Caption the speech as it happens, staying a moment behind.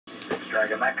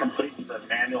Dragon. That completes the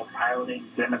manual piloting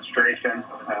demonstration.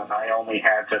 I only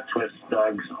had to twist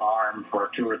Doug's arm for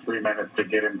 2 or 3 minutes to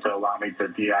get him to allow me to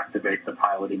deactivate the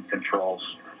piloting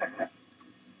controls.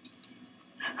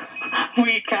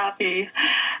 We copy.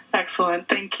 Excellent.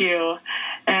 Thank you.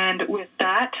 And with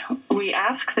that, we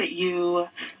ask that you,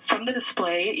 from the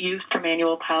display used for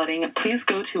manual piloting, please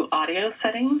go to audio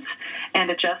settings and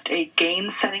adjust a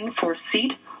gain setting for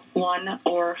seat 1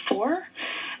 or 4.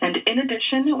 And in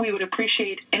addition, we would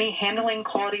appreciate any handling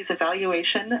qualities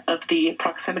evaluation of the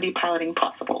proximity piloting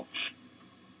possible.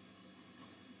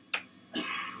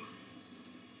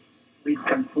 We've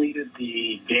completed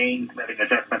the gain setting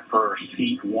adjustment for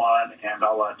seat 1, and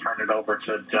I'll turn it over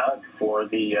to Doug for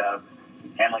the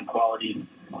handling quality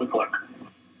quick look.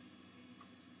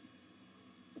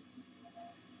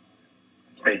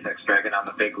 SpaceX Dragon on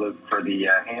the big loop for the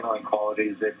handling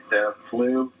qualities. It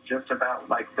flew just about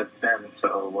like the sim,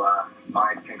 so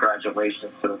my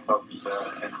congratulations to the folks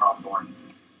in Hawthorne.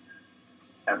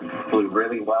 It flew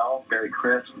really well, very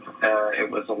crisp. It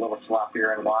was a little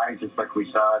sloppier and wide, just like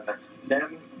we saw in the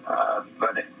sim,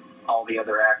 but all the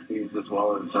other axes, as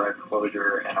well as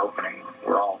closure and opening,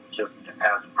 were all just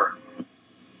as per.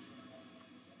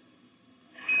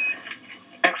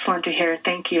 Excellent to hear.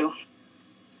 Thank you.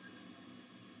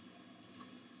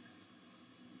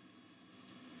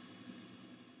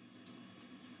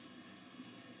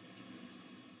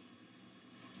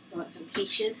 Want some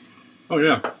quiches? Oh,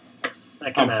 yeah.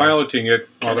 I'm piloting it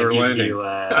while they're gives landing.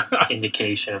 You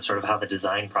indication of sort of how the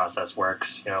design process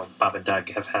works. You know, Bob and Doug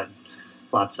have had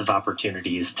lots of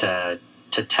opportunities to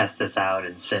test this out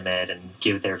and sim it and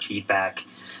give their feedback.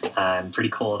 And pretty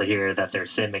cool to hear that their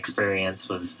sim experience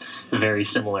was very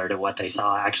similar to what they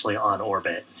saw actually on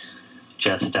orbit.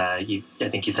 Just, I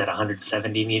think you said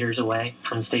 170 meters away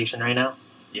from station right now?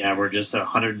 Yeah, we're just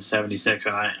 176,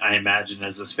 and I imagine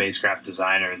as a spacecraft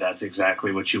designer, that's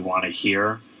exactly what you want to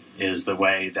hear, is the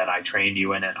way that I trained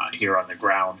you in it here on the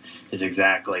ground is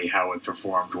exactly how it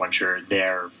performed once you're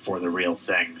there for the real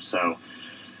thing. So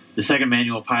the second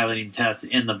manual piloting test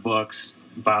in the books,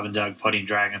 Bob and Doug putting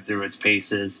Dragon through its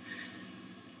paces.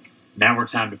 Now we're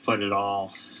time to put it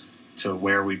all to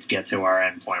where we get to our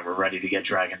endpoint. We're ready to get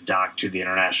Dragon docked to the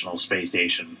International Space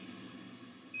Station.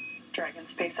 Dragon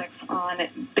SpaceX on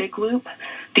Big Loop.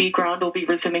 The ground will be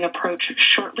resuming approach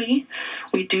shortly.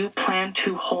 We do plan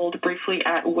to hold briefly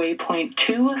at waypoint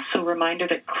 2, so reminder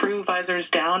that crew visors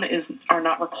down are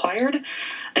not required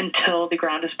until the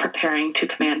ground is preparing to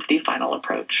command the final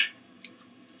approach.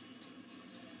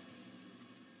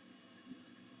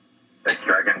 Thanks,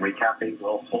 Dragon. We copy.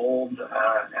 We'll hold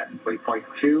at waypoint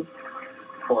 2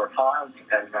 for a pause,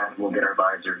 and then we'll get our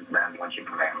visors then once you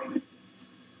command.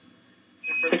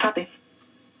 We copy.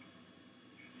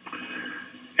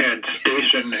 And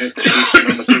station, hit station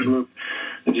on the Big Loop.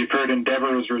 As you've heard,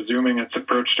 Endeavour is resuming its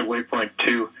approach to waypoint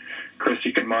 2. Chris,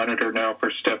 you can monitor now for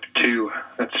step 2.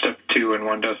 That's step 2 and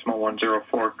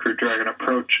 1.104. Crew Dragon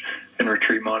approach and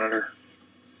retreat monitor.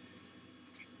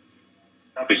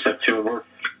 Copy. Step 2 will work.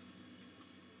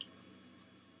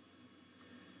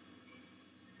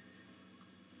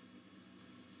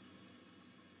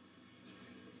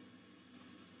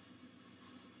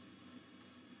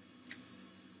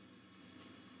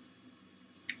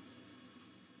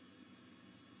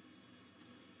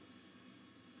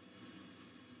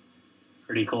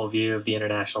 Pretty cool view of the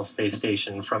International Space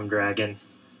Station from Dragon.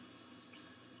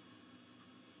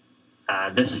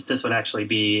 This would actually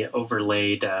be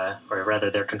overlaid, or rather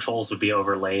their controls would be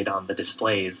overlaid on the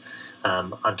displays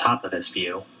on top of this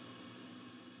view.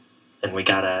 And we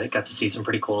got to see some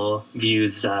pretty cool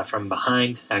views from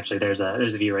behind. Actually, there's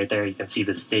a view right there. You can see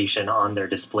the station on their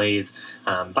displays.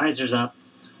 Visors up,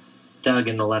 Doug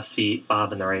in the left seat,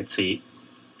 Bob in the right seat.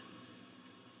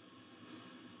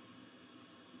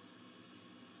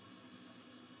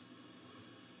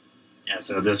 Yeah,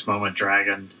 so at this moment,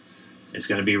 Dragon is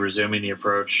going to be resuming the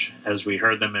approach. As we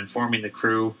heard them informing the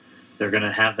crew, they're going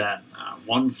to have that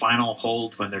one final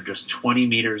hold when they're just 20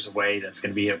 meters away. That's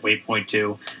going to be at waypoint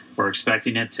 2. We're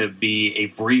expecting it to be a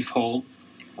brief hold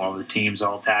while the teams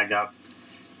all tag up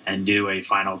and do a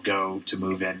final go to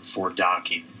move in for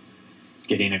docking.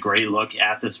 Getting a great look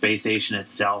at the space station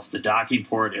itself. The docking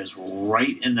port is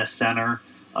right in the center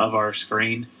of our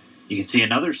screen. You can see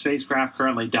another spacecraft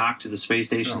currently docked to the space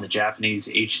station, the Japanese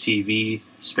HTV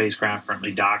spacecraft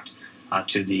currently docked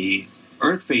to the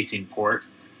Earth-facing port,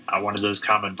 one of those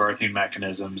common berthing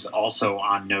mechanisms also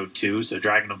on Node 2. So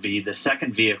Dragon will be the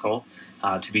second vehicle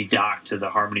to be docked to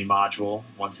the Harmony module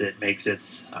once it makes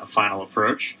its final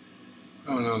approach.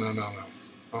 Oh, no.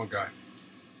 Oh, God.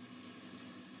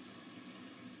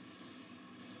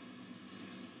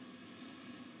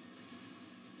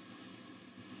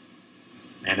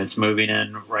 and it's moving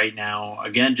in right now.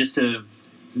 Again, just to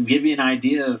give you an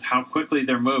idea of how quickly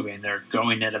they're moving, they're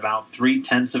going at about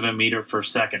 0.3 of a meter per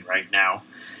second right now.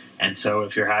 And so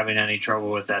if you're having any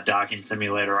trouble with that docking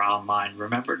simulator online,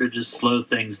 remember to just slow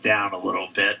things down a little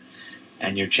bit,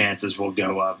 and your chances will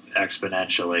go up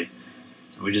exponentially.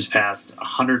 We just passed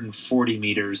 140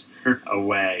 meters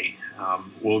away.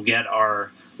 We'll get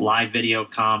our live video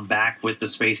comm back with the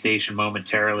space station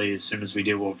momentarily. As soon as we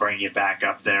do, we'll bring you back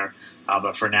up there.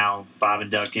 But for now, Bob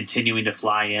and Doug continuing to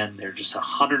fly in. They're just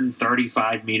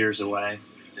 135 meters away.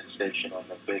 The station on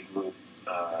the big loop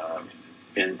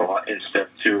in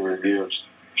step 2 review of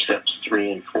steps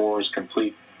 3 and 4 is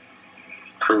complete.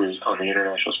 Crew on the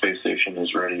International Space Station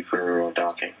is ready for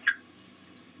docking.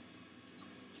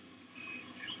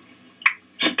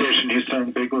 Station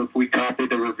Houston, Big Loop, we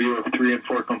copied the review of 3 and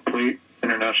 4 complete.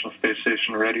 International Space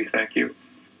Station ready, thank you.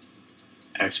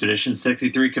 Expedition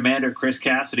 63 Commander Chris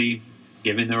Cassidy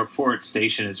giving the report.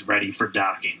 Station is ready for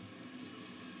docking.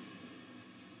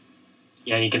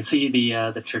 Yeah, and you can see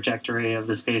the trajectory of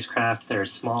the spacecraft. There are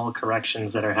small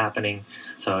corrections that are happening.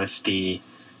 So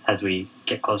as we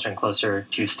get closer and closer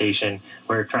to station,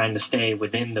 we're trying to stay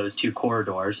within those 2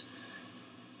 corridors,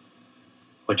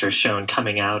 which are shown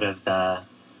coming out of the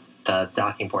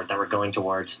docking port that we're going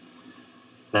towards.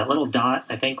 That little dot,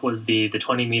 I think, was the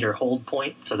 20-meter hold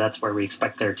point, so that's where we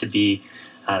expect there to be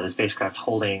the spacecraft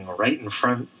holding right in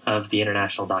front of the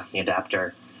International Docking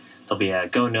Adapter. There'll be a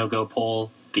go, no-go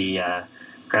poll. The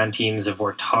ground teams have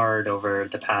worked hard over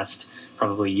the past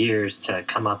probably years to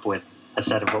come up with a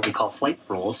set of what we call flight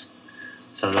rules.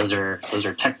 So those are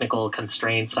technical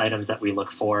constraints, items that we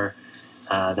look for,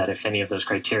 that if any of those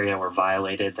criteria were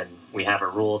violated, then we have a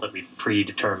rule that we've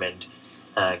predetermined,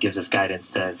 gives us guidance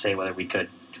to say whether we could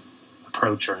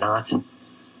approach or not.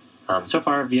 So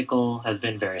far, our vehicle has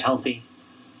been very healthy,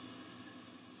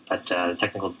 but the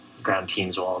technical ground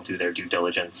teams will all do their due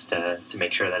diligence to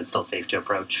make sure that it's still safe to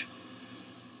approach.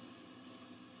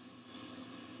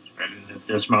 And at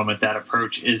this moment, that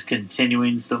approach is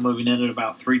continuing, still moving in at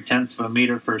about 0.3 of a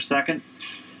meter per second.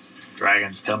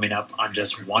 Dragon's coming up on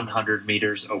just 100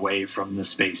 meters away from the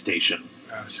space station.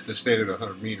 It's stated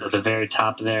 100 meters. So the very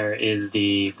top there is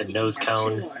the nose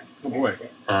cone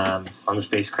on the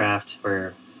spacecraft,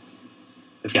 where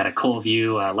we've got a cool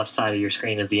view. Left side of your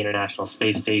screen is the International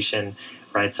Space Station.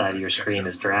 Right side of your screen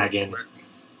is Dragon.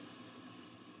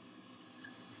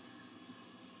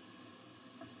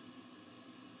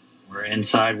 We're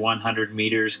inside 100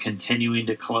 meters, continuing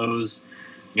to close.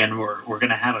 Again, we're going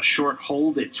to have a short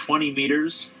hold at 20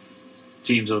 meters.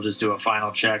 Teams will just do a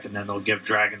final check, and then they'll give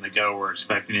Dragon the go. We're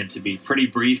expecting it to be pretty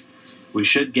brief. We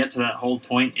should get to that hold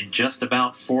point in just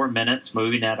about 4 minutes,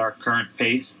 moving at our current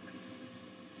pace.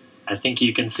 I think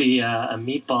you can see a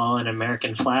meatball and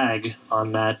American flag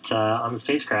on that on the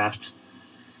spacecraft.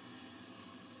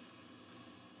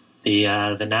 The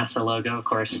NASA logo, of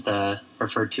course,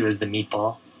 referred to as the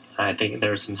meatball. I think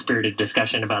there was some spirited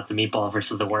discussion about the meatball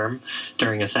versus the worm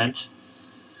during ascent.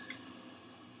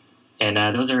 And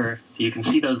you can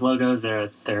see those logos.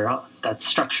 That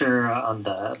structure on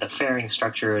the fairing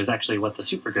structure is actually what the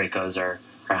Super Dracos are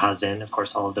housed in. Of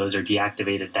course, all of those are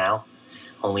deactivated now,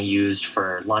 only used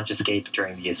for launch escape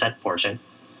during the ascent portion.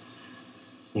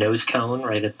 Nose cone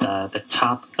right at the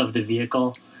top of the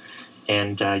vehicle,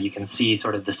 and you can see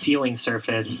sort of the sealing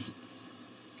surface.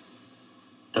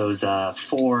 Those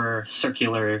four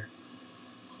circular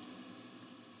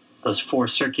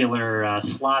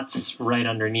slots right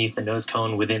underneath the nose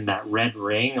cone within that red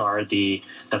ring are the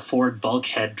forward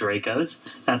bulkhead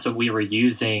Dracos. That's what we were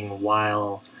using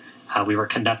while we were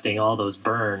conducting all those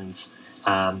burns,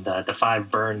 the 5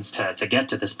 burns to get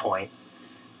to this point.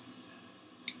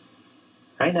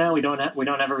 Right now, we don't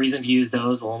have a reason to use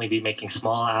those. We'll only be making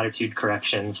small attitude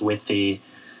corrections with the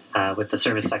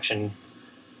service section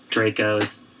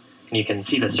Dracos. And you can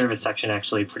see the service section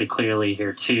actually pretty clearly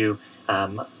here too.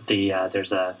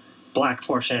 There's a black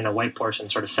portion and a white portion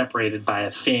sort of separated by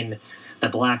a fin. The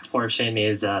black portion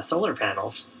is solar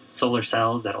panels, solar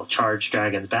cells that'll charge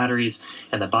Dragon's batteries,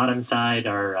 and the bottom side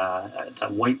the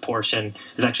white portion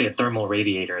is actually a thermal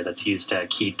radiator that's used to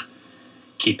keep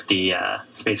the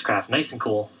spacecraft nice and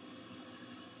cool.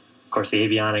 Of course, the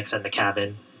avionics and the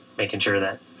cabin, making sure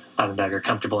that Bob and Doug are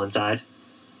comfortable inside.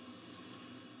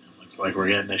 Looks like we're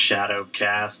getting a shadow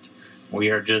cast. We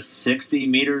are just 60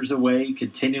 meters away,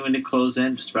 continuing to close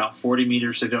in, just about 40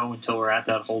 meters to go until we're at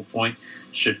that hold point.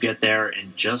 Should get there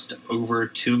in just over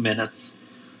 2 minutes.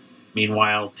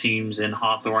 Meanwhile, teams in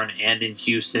Hawthorne and in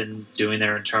Houston doing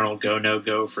their internal go,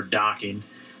 no-go for docking.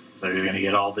 They're going to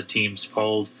get all the teams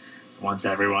polled. Once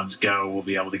everyone's go, we'll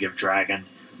be able to give Dragon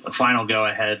the final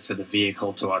go-ahead for the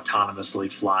vehicle to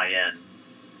autonomously fly in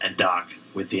and dock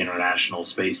with the International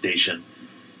Space Station.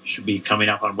 Should be coming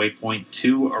up on waypoint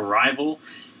 2 arrival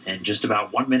in just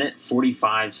about 1 minute,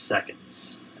 45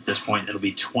 seconds. At this point, it'll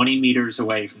be 20 meters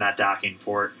away from that docking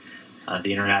port.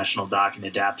 The International Docking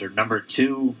Adapter number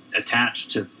 2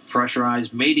 attached to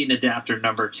pressurized mating adapter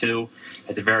number 2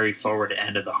 at the very forward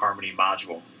end of the Harmony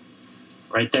module.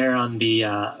 Right there on the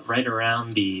right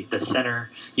around the center,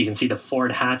 you can see the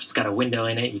forward hatch. It's got a window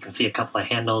in it. You can see a couple of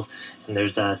handles, and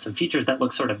there's some features that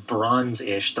look sort of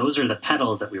bronze-ish. Those are the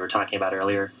pedals that we were talking about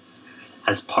earlier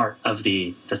as part of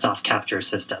the soft capture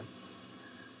system.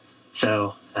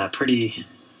 So pretty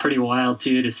wild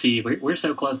too to see. We're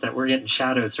so close that we're getting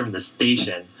shadows from the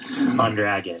station on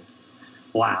Dragon.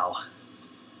 Wow.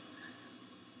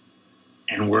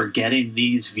 And we're getting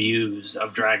these views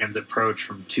of Dragon's approach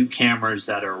from 2 cameras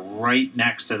that are right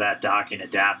next to that docking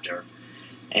adapter.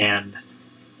 And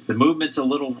the movement's a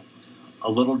little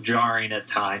jarring at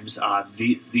times.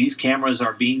 These cameras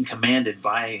are being commanded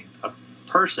by a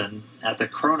person at the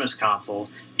Cronus console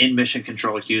in Mission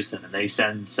Control Houston, and they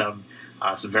send some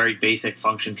very basic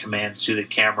function commands to the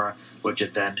camera, which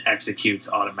it then executes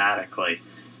automatically.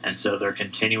 And so they're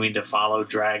continuing to follow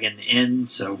Dragon in,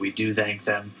 so we do thank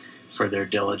them for their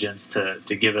diligence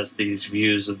to give us these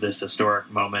views of this historic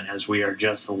moment as we are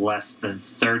just less than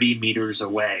 30 meters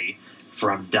away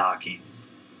from docking.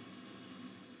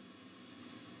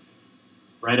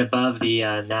 Right above the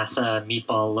NASA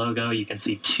meatball logo, you can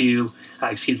see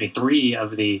 3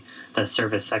 of the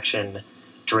service section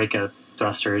Draco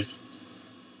thrusters.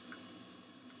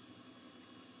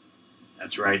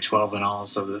 That's right, 12 in all.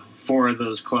 So the 4 of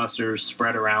those clusters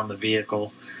spread around the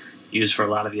vehicle, used for a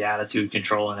lot of the attitude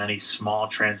control and any small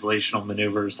translational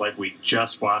maneuvers like we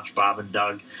just watched Bob and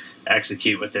Doug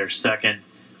execute with their second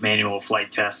manual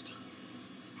flight test.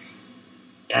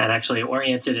 Yeah, and actually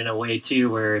oriented in a way, too,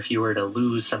 where if you were to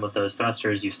lose some of those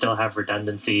thrusters, you still have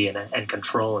redundancy and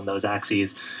control in those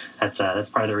axes. That's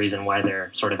part of the reason why they're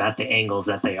sort of at the angles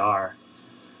that they are.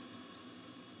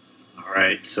 All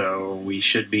right, so we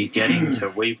should be getting to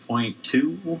waypoint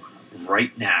 2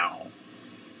 right now.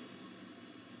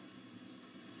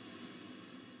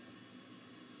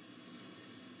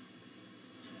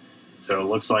 So it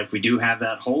looks like we do have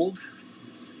that hold.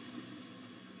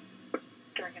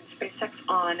 Dragon SpaceX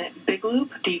on Big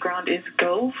Loop. The ground is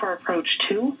go for approach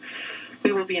 2.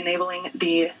 We will be enabling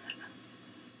the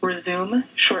resume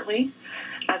shortly.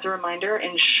 As a reminder,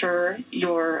 ensure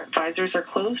your visors are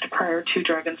closed prior to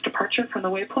Dragon's departure from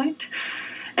the waypoint.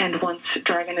 And once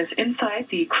Dragon is inside,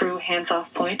 the crew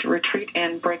hands-off point, retreat,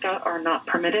 and breakout are not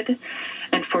permitted.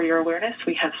 And for your awareness,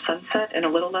 we have sunset in a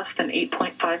little less than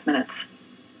 8.5 minutes.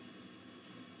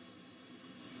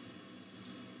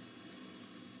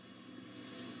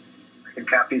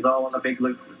 Copies all on the Big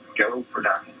Loop. Go for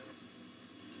docking.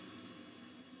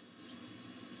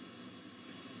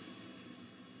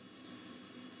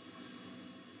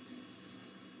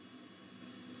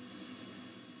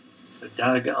 So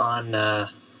Doug on the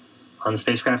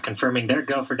spacecraft confirming their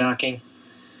go for docking.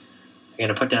 They're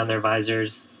going to put down their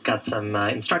visors. Got some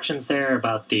instructions there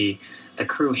about the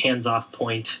crew hands-off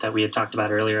point that we had talked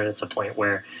about earlier. That's a point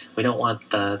where we don't want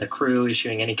the crew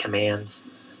issuing any commands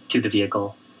to the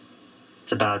vehicle.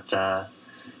 It's about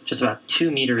just about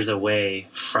 2 meters away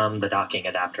from the docking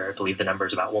adapter. I believe the number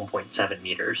is about 1.7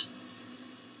 meters.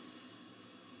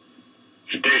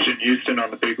 Station Houston on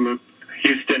the Big Loop.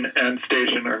 Houston and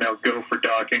station are now go for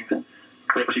docking.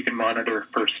 Chris, you can monitor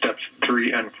for steps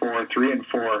 3 and 4. 3 and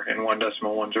 4 in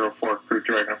 1.104 crew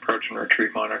Dragon approach and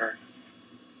retreat monitor.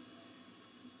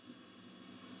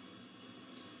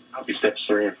 Copy steps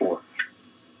 3 and 4.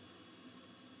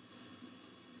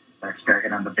 Next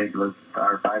Dragon on the Big Loop.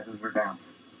 Our visors are down.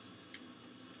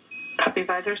 Copy,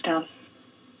 visors down.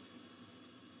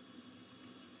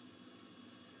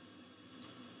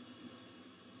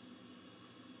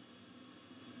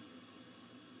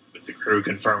 With the crew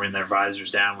confirming their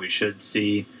visors down, we should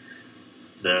see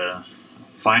the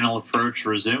final approach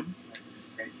resume.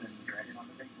 Dragon on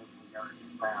the Big Loop. We are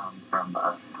inbound from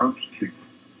approach 2.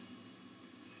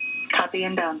 Copy,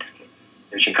 inbound.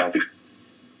 Mission copy.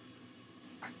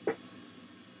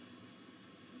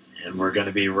 And we're going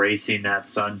to be racing that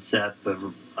sunset.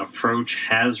 The approach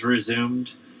has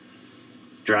resumed.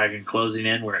 Dragon closing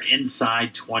in. We're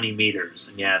inside 20 meters.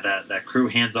 And yeah, that crew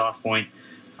hands-off point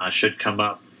should come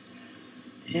up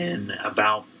in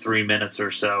about 3 minutes or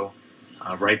so.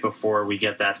 Right before we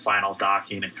get that final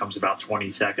docking, it comes about 20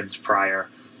 seconds prior,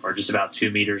 or just about 2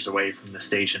 meters away from the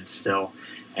station still.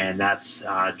 And that's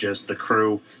just the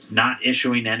crew not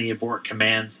issuing any abort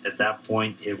commands. At that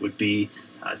point, it would be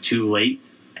too late.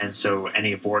 and so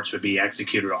any aborts would be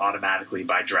executed automatically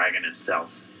by Dragon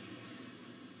itself.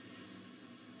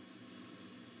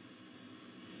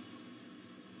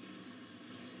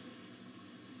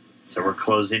 So we're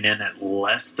closing in at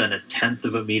less than 1/10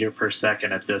 of a meter per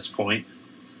second at this point.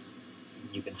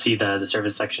 You can see the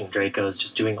service section Draco is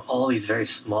just doing all these very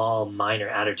small, minor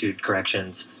attitude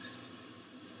corrections.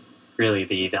 Really,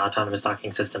 the autonomous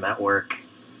docking system at work,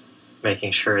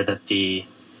 making sure that the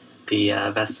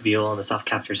vestibule and the soft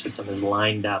capture system is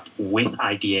lined up with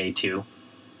IDA2.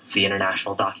 It's the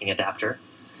International Docking Adapter.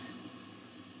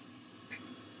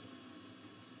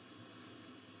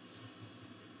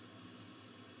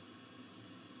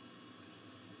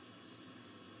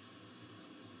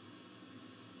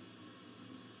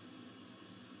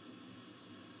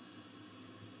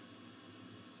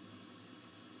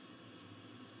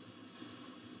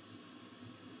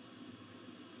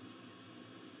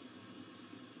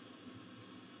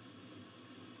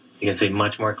 You can see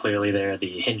much more clearly there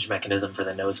the hinge mechanism for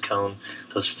the nose cone.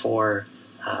 Those 4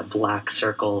 black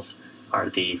circles are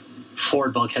the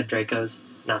forward bulkhead Dracos,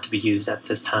 not to be used at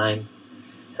this time.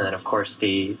 And then, of course,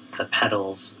 the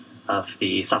pedals of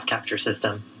the soft capture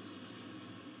system.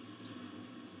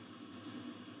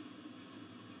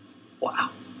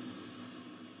 Wow.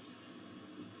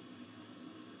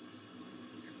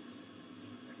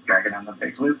 Dragon on the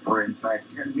big loop. We're inside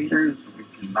 10 meters. We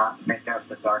cannot make out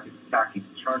the docking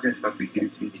target, but we do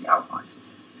see the outline.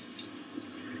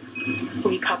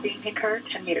 We copy and concur,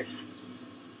 10 meters.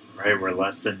 Right, we're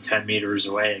less than 10 meters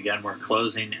away. Again, we're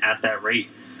closing at that rate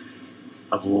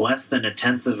of less than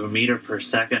 1/10 of a meter per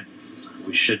second.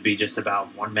 We should be just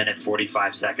about 1 minute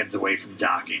 45 seconds away from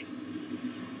docking.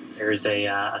 There's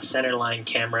a center line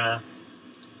camera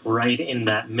right in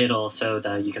that middle, so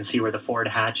that you can see where the forward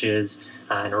hatch is,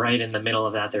 and right in the middle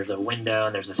of that there's a window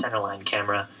and there's a center line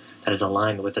camera that is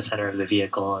aligned with the center of the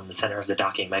vehicle and the center of the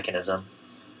docking mechanism.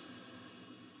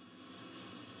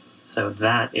 So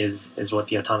that is what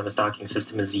the autonomous docking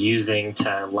system is using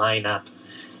to line up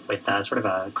with sort of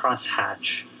a cross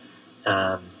hatch,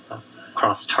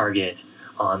 cross target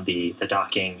on the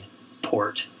docking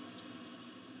port.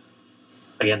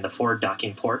 Again, the forward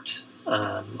docking port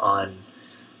on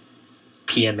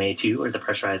PMA2, or the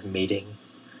pressurized mating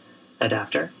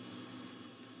adapter.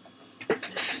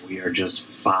 We are just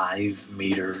 5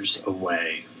 meters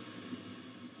away.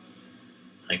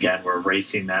 Again, we're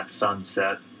racing that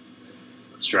sunset.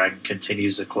 This Dragon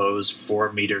continues to close,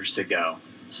 4 meters to go.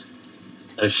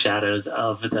 Those shadows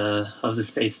of the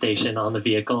space station on the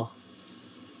vehicle.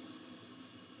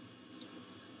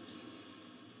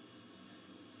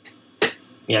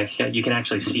 Yeah, you can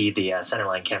actually see the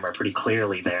centerline camera pretty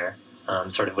clearly there,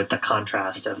 sort of with the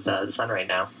contrast of the sun right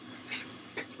now.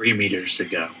 3 meters to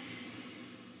go.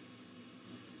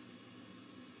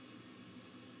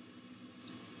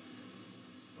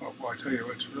 Oh, well, I tell you,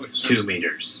 it's really 2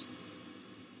 meters.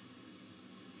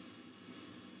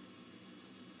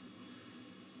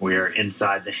 We are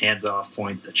inside the hands-off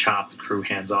point, the chop, the crew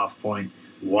hands-off point.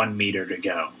 1 meter to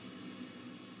go.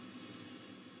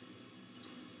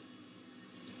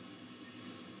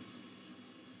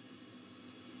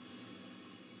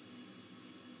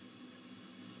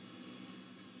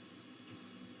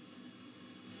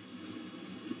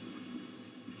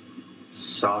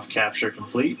 Soft capture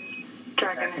complete.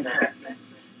 Dragon.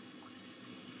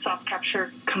 Soft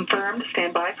capture confirmed.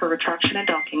 Stand by for retraction and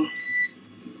docking.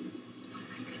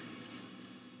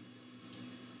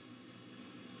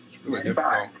 It's really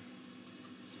difficult.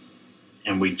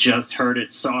 And we just heard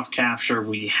it, soft capture.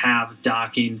 We have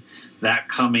docking, that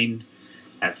coming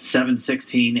at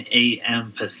 7:16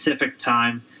 a.m. Pacific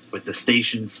time, with the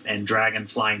station and Dragon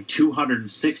flying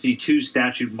 262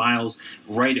 statute miles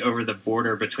right over the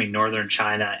border between northern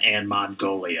China and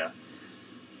Mongolia.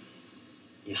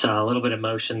 You saw a little bit of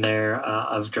motion there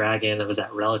of Dragon. There was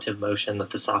that relative motion that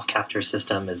the soft capture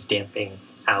system is damping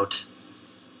out.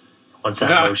 Once that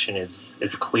motion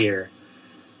is clear,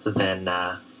 then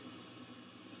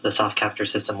the soft capture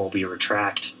system will be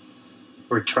retracted,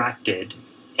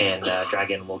 and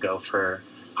Dragon will go for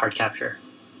hard capture.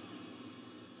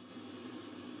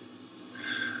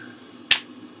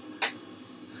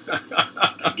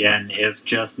 Again, if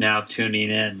just now tuning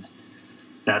in,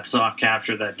 that soft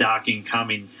capture, that docking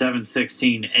coming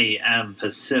 7:16 a.m.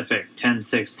 Pacific,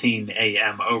 10:16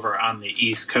 a.m. over on the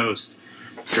East Coast.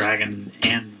 Dragon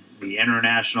and the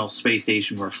International Space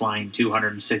Station were flying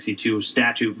 262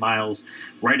 statute miles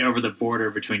right over the border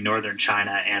between northern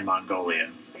China and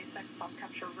Mongolia.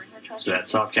 So that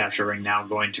soft capture ring now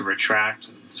going to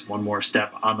retract. It's one more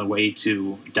step on the way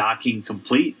to docking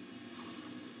complete.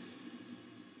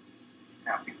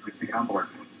 Copy, proceed on board.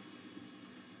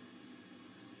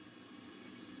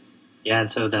 Yeah,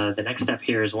 and so the next step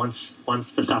here is once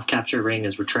the soft capture ring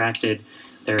is retracted,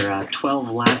 there are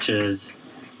 12 latches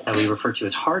that we refer to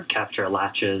as hard capture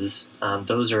latches.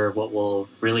 Those are what will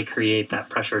really create that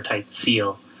pressure-tight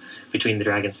seal between the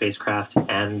Dragon spacecraft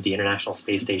and the International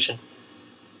Space Station.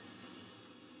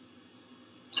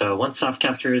 So once soft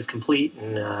capture is complete,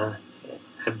 and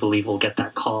I believe we'll get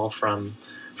that call from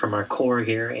our core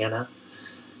here, Anna,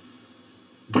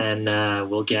 then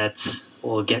we'll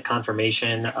get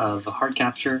confirmation of hard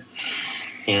capture,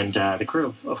 and the crew,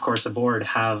 of course, aboard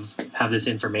have this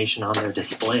information on their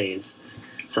displays,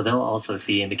 so they'll also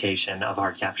see indication of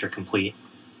hard capture complete.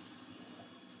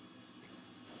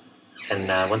 And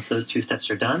once those two steps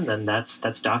are done, then that's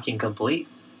docking complete.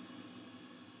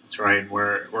 That's right.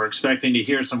 We're expecting to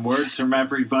hear some words from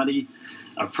everybody.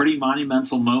 A pretty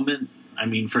monumental moment. I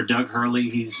mean, for Doug Hurley,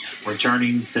 he's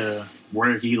returning to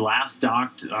where he last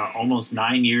docked almost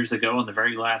 9 years ago on the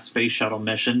very last space shuttle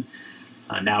mission,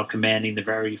 now commanding the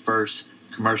very first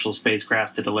commercial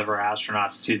spacecraft to deliver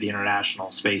astronauts to the International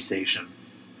Space Station.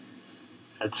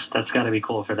 That's got to be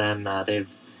cool for them.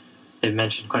 They've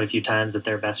mentioned quite a few times that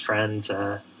they're best friends,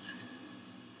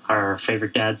 our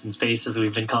favorite dads in space, as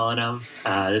we've been calling them.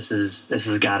 This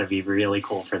has got to be really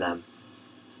cool for them.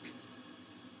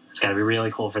 It's got to be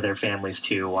really cool for their families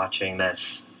too, watching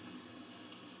this.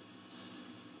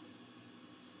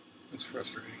 That's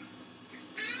frustrating.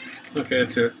 Okay,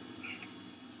 that's it.